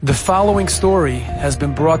The following story has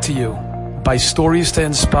been brought to you by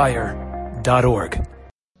StoriesToInspire.org.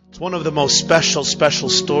 It's one of the most special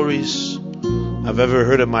stories I've ever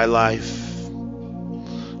heard in my life.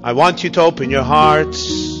 I want you to open your hearts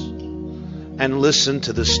and listen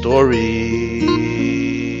to the story.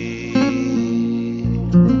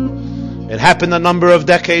 It happened a number of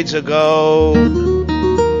decades ago.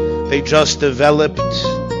 They just developed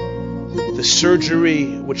the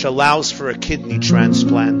surgery which allows for a kidney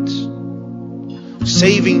transplant,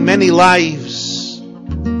 saving many lives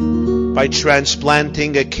by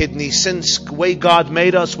transplanting a kidney. Since the way God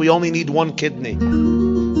made us, we only need one kidney.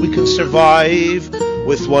 We can survive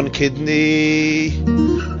with one kidney,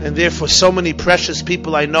 and therefore so many precious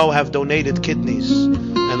people I know have donated kidneys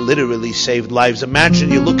and literally saved lives. Imagine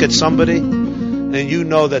you look at somebody and you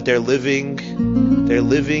know that they're living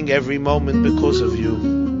every moment because of you.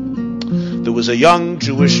 There was a young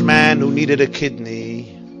Jewish man who needed a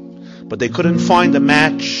kidney, but they couldn't find a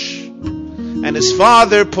match. And his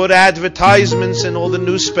father put advertisements in all the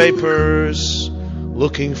newspapers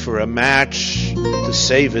looking for a match to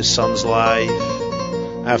save his son's life.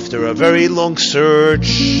 After a very long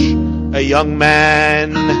search, a young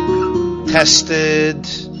man tested,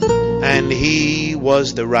 and he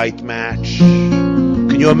was the right match.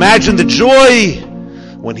 Can you imagine the joy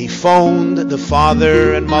when he phoned the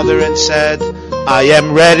father and mother and said, I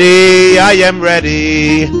am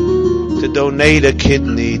ready to donate a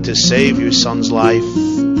kidney to save your son's life.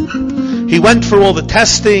 He went for all the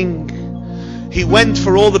testing. He went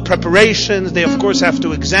for all the preparations. They of course have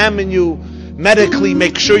to examine you medically,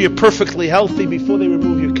 make sure you're perfectly healthy before they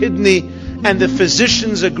remove your kidney. And the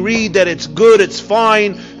physicians agreed that it's good, it's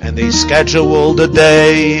fine, and they scheduled a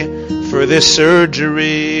day for this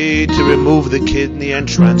surgery to remove the kidney and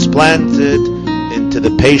transplant it into the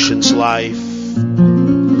patient's life.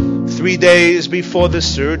 3 days before the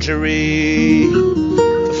surgery,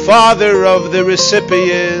 the father of the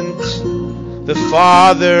recipient, the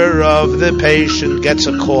father of the patient gets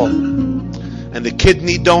a call. And the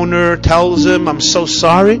kidney donor tells him, I'm so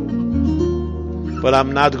sorry, but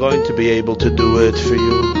I'm not going to be able to do it for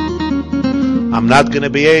you. I'm not going to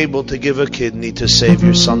be able to give a kidney to save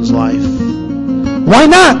your son's life. Why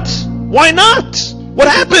not? Why not? What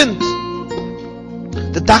happened?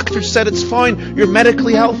 The doctor said it's fine. You're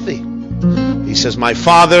medically healthy. He says, my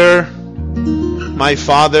father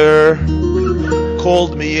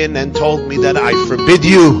called me in and told me that I forbid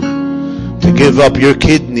you to give up your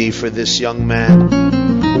kidney for this young man.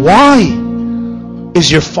 Why? Is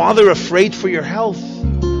your father afraid for your health?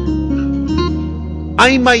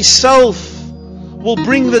 I myself will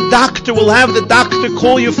bring the doctor, will have the doctor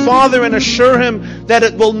call your father and assure him that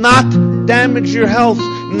it will not damage your health.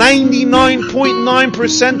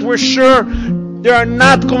 99.9% we're sure there are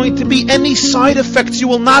not going to be any side effects. You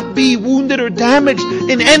will not be wounded or damaged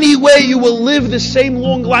in any way. You will live the same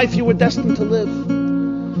long life you were destined to live.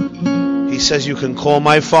 He says, you can call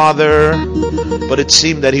my father, but it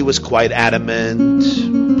seemed that he was quite adamant.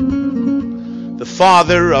 The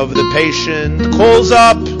father of the patient calls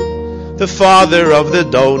up the father of the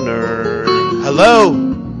donor. Hello,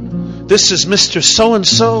 this is Mr.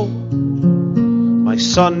 So-and-so. My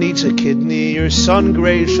son needs a kidney. Your son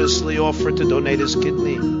graciously offered to donate his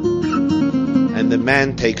kidney. And the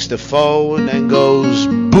man takes the phone and goes,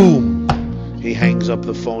 boom. He hangs up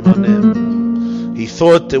the phone on him. He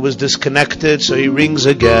thought it was disconnected, so he rings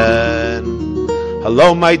again.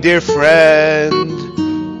 Hello, my dear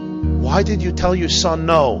friend. Why did you tell your son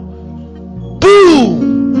no?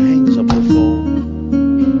 Boom! Hangs up the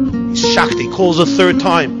phone. He's shocked. He calls a third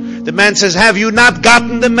time. The man says, have you not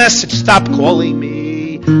gotten the message? Stop calling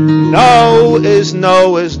me. No is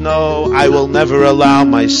no is no. I will never allow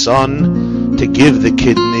my son to give the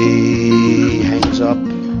kidney. Hangs up.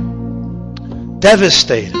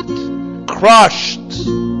 Devastated. Crushed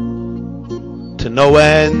to no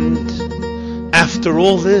end. After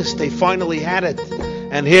all this, they finally had it.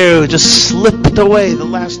 And here it just slipped away the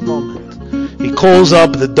last moment. He calls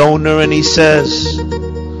up the donor and he says,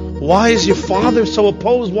 why is your father so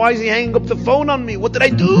opposed? Why is he hanging up the phone on me? What did I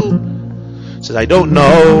do? He says, I don't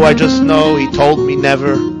know. I just know he told me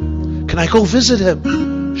never. Can I go visit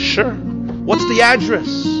him? Sure. What's the address?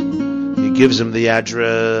 He gives him the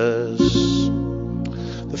address.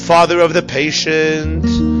 The father of the patient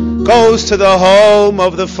goes to the home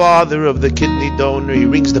of the father of the kidney donor. He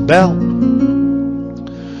rings the bell.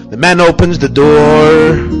 The man opens the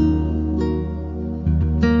door.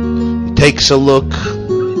 He takes a look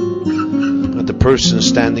at the person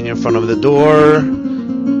standing in front of the door.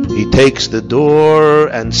 He takes the door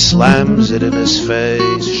and slams it in his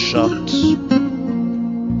face shut.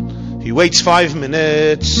 He He waits 5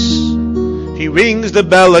 minutes. He rings the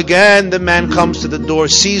bell again. The man comes to the door,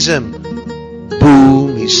 sees him.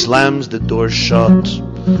 Boom, he slams the door shut.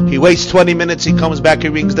 He waits 20 minutes. He comes back. He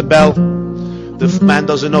rings the bell. The man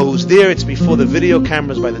doesn't know who's there. It's before the video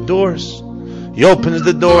cameras by the doors. He opens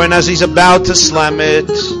the door, and as he's about to slam it,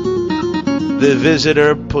 the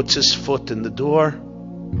visitor puts his foot in the door.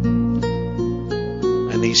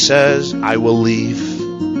 And he says, I will leave.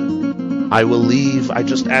 I will leave. I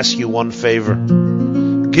just ask you one favor.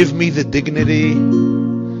 Give me the dignity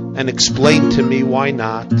and explain to me why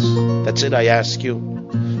not. That's it, I ask you.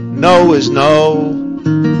 No is no.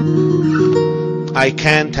 I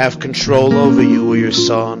can't have control over you or your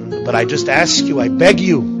son, but I just ask you, I beg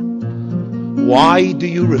you, why do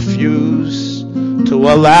you refuse to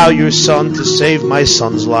allow your son to save my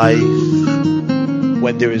son's life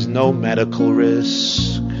when there is no medical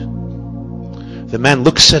risk? The man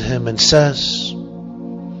looks at him and says,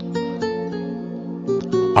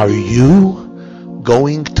 are you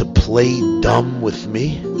going to play dumb with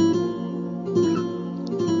me?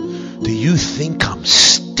 Do you think I'm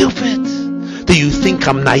stupid? Do you think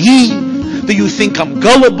I'm naive? Do you think I'm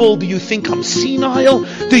gullible? Do you think I'm senile?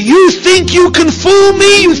 Do you think you can fool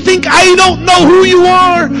me? You think I don't know who you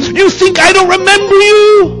are? You think I don't remember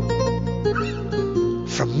you?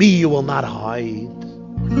 From me you will not hide.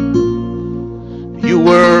 You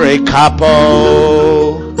were a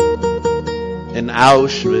capo in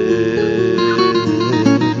Auschwitz.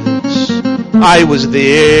 I was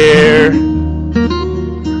there,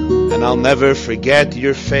 and I'll never forget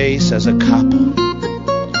your face as a capo.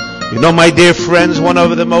 You know, my dear friends, one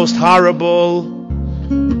of the most horrible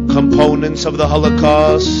components of the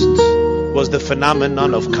Holocaust was the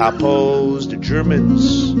phenomenon of capos, the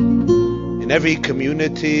Germans. In every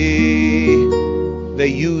community, they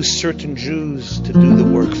used certain Jews to do the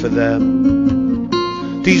work for them.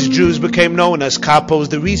 These Jews became known as capos.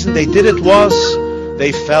 The reason they did it was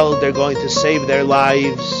they felt they're going to save their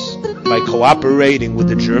lives by cooperating with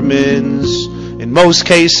the Germans. In most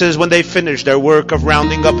cases, when they finished their work of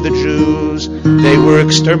rounding up the Jews, they were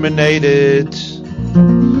exterminated.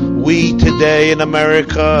 We today in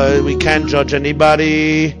America, we can't judge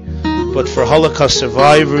anybody, but for Holocaust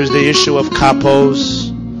survivors, the issue of capos,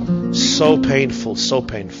 so painful, so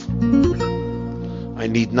painful. I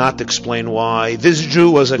need not explain why. This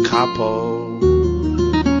Jew was a capo.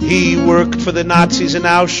 He worked for the Nazis in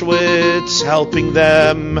Auschwitz, helping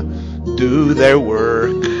them do their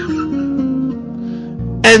work.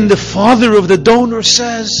 And the father of the donor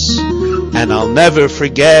says, and I'll never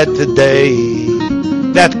forget the day,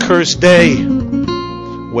 that cursed day,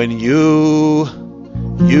 when you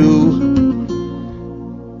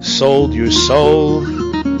sold your soul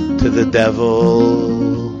to the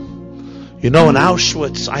devil. You know, in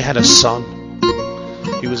Auschwitz, I had a son.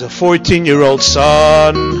 He was a 14-year-old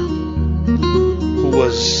son who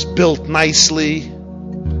was built nicely.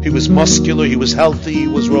 He was muscular, he was healthy, he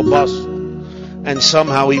was robust. And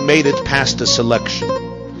somehow he made it past the selection.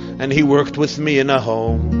 And he worked with me in a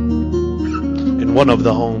home, in one of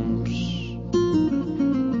the homes.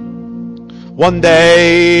 One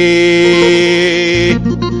day,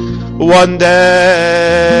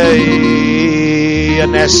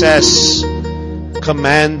 an SS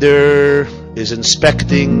commander is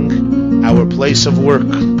inspecting our place of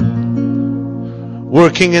work.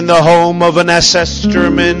 Working in the home of an SS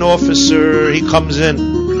German officer, he comes in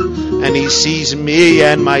and he sees me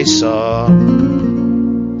and my son.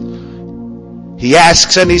 He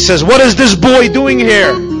asks and he says, what is this boy doing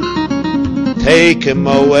here? Take him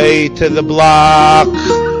away to the block.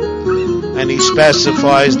 And he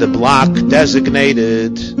specifies the block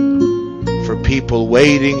designated for people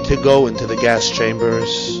waiting to go into the gas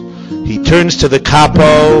chambers. He turns to the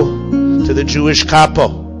capo, to the Jewish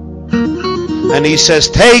capo, and he says,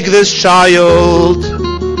 take this child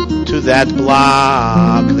to that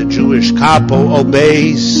block. The Jewish capo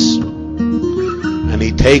obeys, and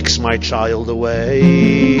he takes my child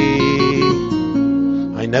away.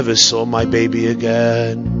 I never saw my baby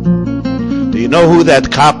again. Do you know who that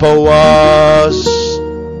capo was?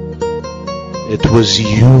 It was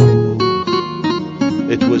you.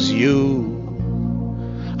 It was you.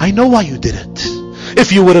 I know why you did it.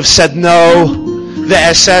 If you would have said no, the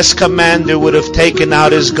SS commander would have taken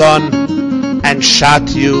out his gun and shot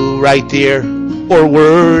you right there. Or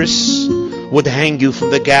worse, would hang you from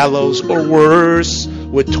the gallows. Or worse,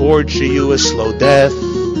 would torture you a slow death.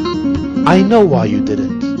 I know why you did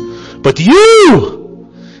it. But you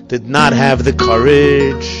did not have the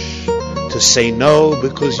courage to say no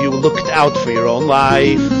because you looked out for your own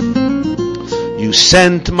life. You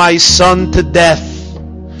sent my son to death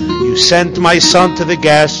You sent my son to the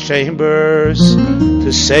gas chambers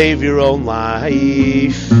to save your own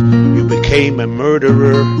life. You became a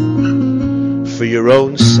murderer for your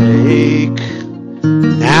own sake.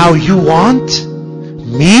 Now you want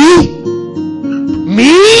me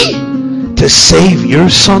to save your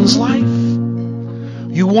son's life?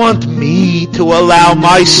 You want me to allow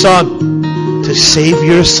my son to save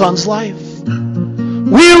your son's life?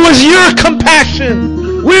 Where was your compassion?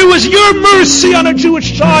 Where was your mercy on a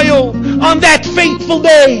Jewish child on that fateful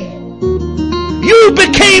day? You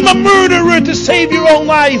became a murderer to save your own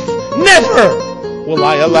life. Never will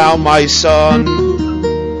I allow my son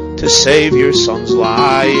to save your son's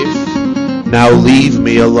life. Now leave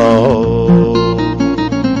me alone.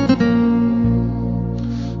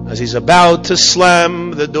 As he's about to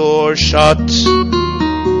slam the door shut,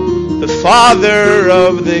 the father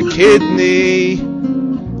of the kidney,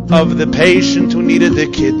 of the patient who needed the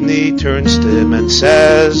kidney, turns to him and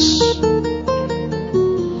says,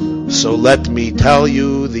 so let me tell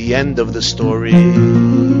you the end of the story.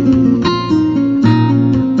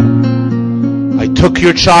 I took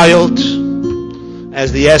your child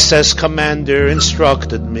as the SS commander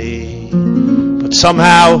instructed me, but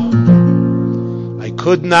somehow I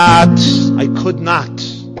could not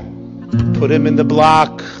put him in the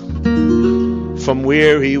block from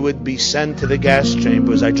where he would be sent to the gas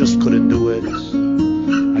chambers. I just couldn't do it.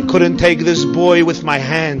 I couldn't take this boy with my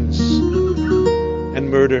hands and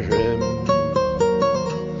murder him.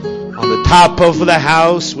 On the top of the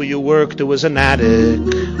house where you worked, there was an attic.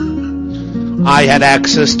 I had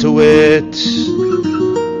access to it.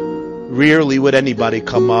 Rarely would anybody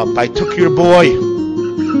come up. I took your boy.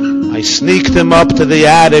 I sneaked him up to the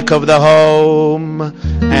attic of the home,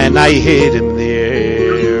 and I hid him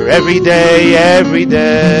there. Every day,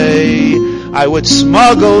 I would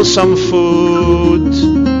smuggle some food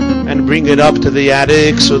and bring it up to the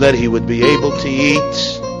attic so that he would be able to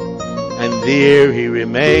eat. And there he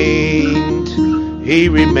remained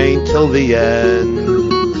till the end.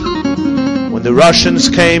 When the Russians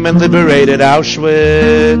came and liberated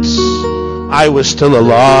Auschwitz, I was still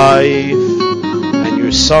alive, and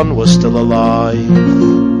your son was still alive.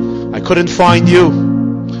 I couldn't find you.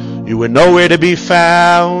 You were nowhere to be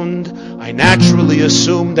found. I naturally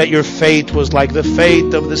assumed that your fate was like the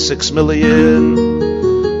fate of the 6 million.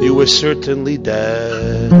 You were certainly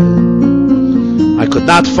dead. I could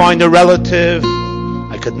not find a relative.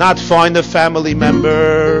 I could not find a family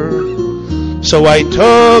member. So I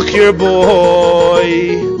took your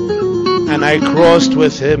boy and I crossed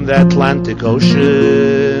with him the Atlantic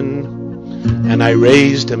Ocean, and I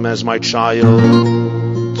raised him as my child.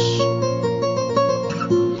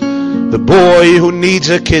 The boy who needs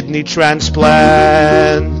a kidney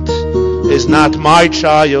transplant is not my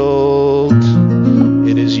child.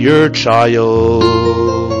 It is your child.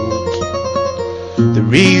 The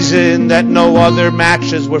reason that no other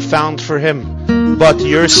matches were found for him but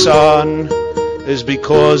your son is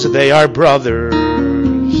because they are brothers.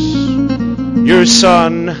 Your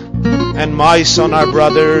son and my son are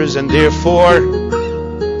brothers, and therefore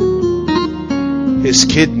his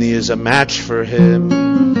kidney is a match for him.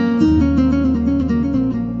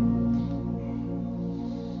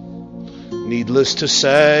 Needless to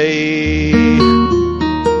say,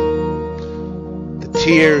 the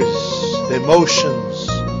tears, the emotions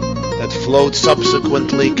that flowed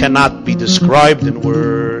subsequently cannot be described in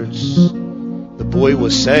words. The boy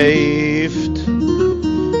was saved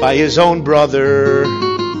by his own brother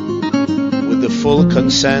with the full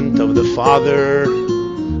consent of the father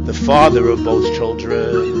of both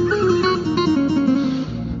children.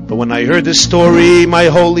 But when I heard this story, my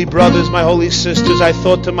holy brothers, my holy sisters, I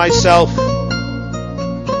thought to myself,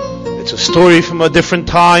 it's a story from a different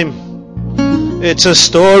time. It's a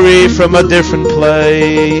story from a different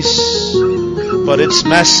place. But its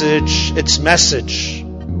message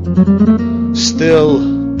still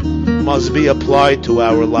must be applied to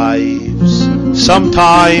our lives.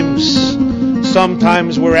 Sometimes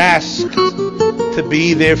we're asked to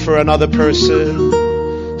be there for another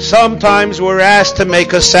person. Sometimes we're asked to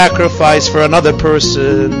make a sacrifice for another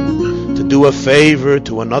person, to do a favor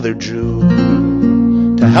to another Jew,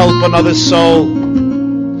 to help another soul.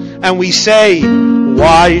 And we say,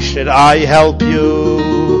 why should I help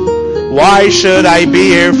you? Why should I be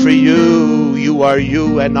here for you? You are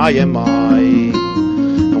you and I am I.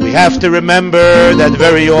 And we have to remember that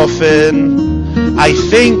very often I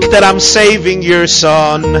think that I'm saving your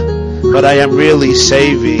son, but I am really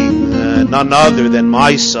saving none other than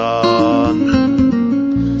my son.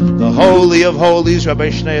 The Holy of Holies, Rabbi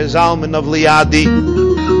Shneur Zalman of Liadi,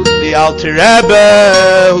 the Alter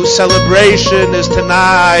Rebbe, whose celebration is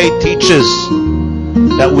tonight, teaches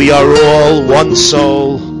that we are all one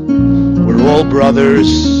soul. We're all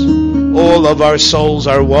brothers. All of our souls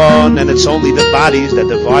are one, and it's only the bodies that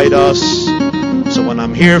divide us. So when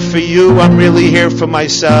I'm here for you, I'm really here for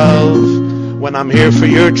myself. When I'm here for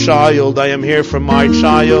your child, I am here for my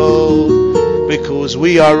child. Because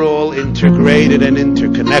we are all integrated and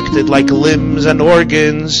interconnected like limbs and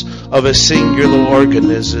organs of a singular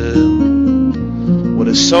organism. What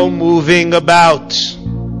is so moving about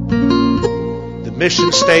the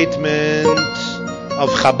mission statement of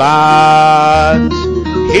Chabad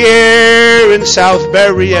here in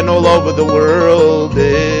Southbury and all over the world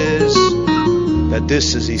is that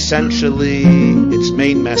this is essentially its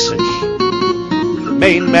main message. The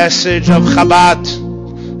main message of Chabad,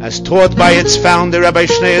 as taught by its founder, Rabbi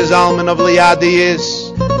Shneur Zalman of Liadi,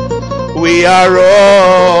 is we are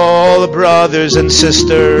all brothers and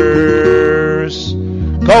sisters.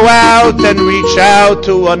 Go out and reach out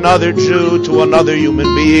to another Jew, to another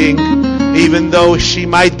human being, even though she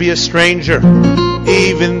might be a stranger,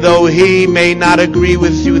 even though he may not agree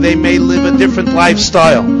with you. They may live a different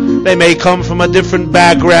lifestyle. They may come from a different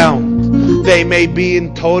background. They may be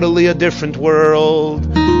in totally a different world.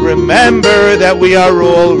 Remember that we are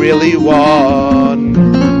all really one.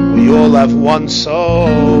 We all have one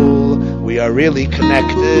soul. We are really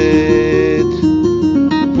connected.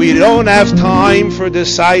 We don't have time for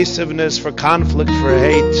decisiveness, for conflict, for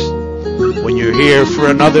hate. When you're here for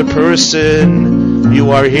another person, you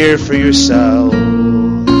are here for yourself.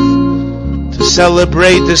 To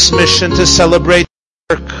celebrate this mission, to celebrate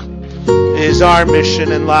work, is our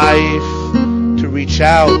mission in life. To reach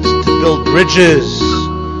out, to build bridges,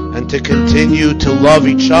 and to continue to love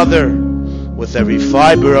each other with every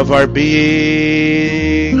fiber of our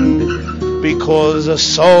being. Because a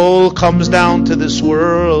soul comes down to this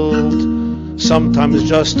world sometimes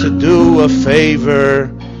just to do a favor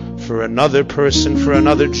for another person, for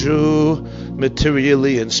another Jew,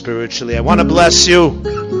 materially and spiritually. I want to bless you.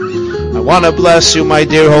 I want to bless you, my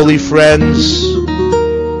dear holy friends,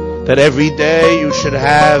 that every day you should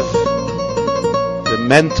have the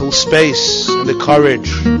mental space and the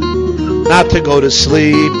courage not to go to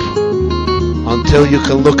sleep until you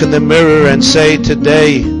can look in the mirror and say,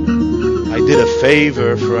 today I did a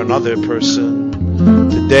favor for another person.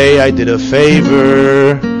 Today I did a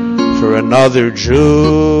favor for another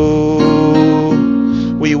Jew.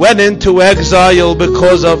 We went into exile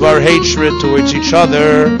because of our hatred towards each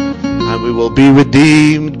other, and we will be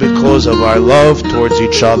redeemed because of our love towards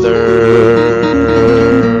each other.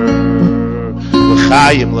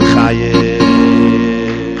 L'chaim, l'chaim.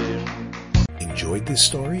 Enjoyed this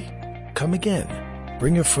story? Come again.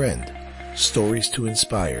 Bring a friend.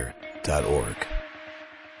 StoriesToInspire.org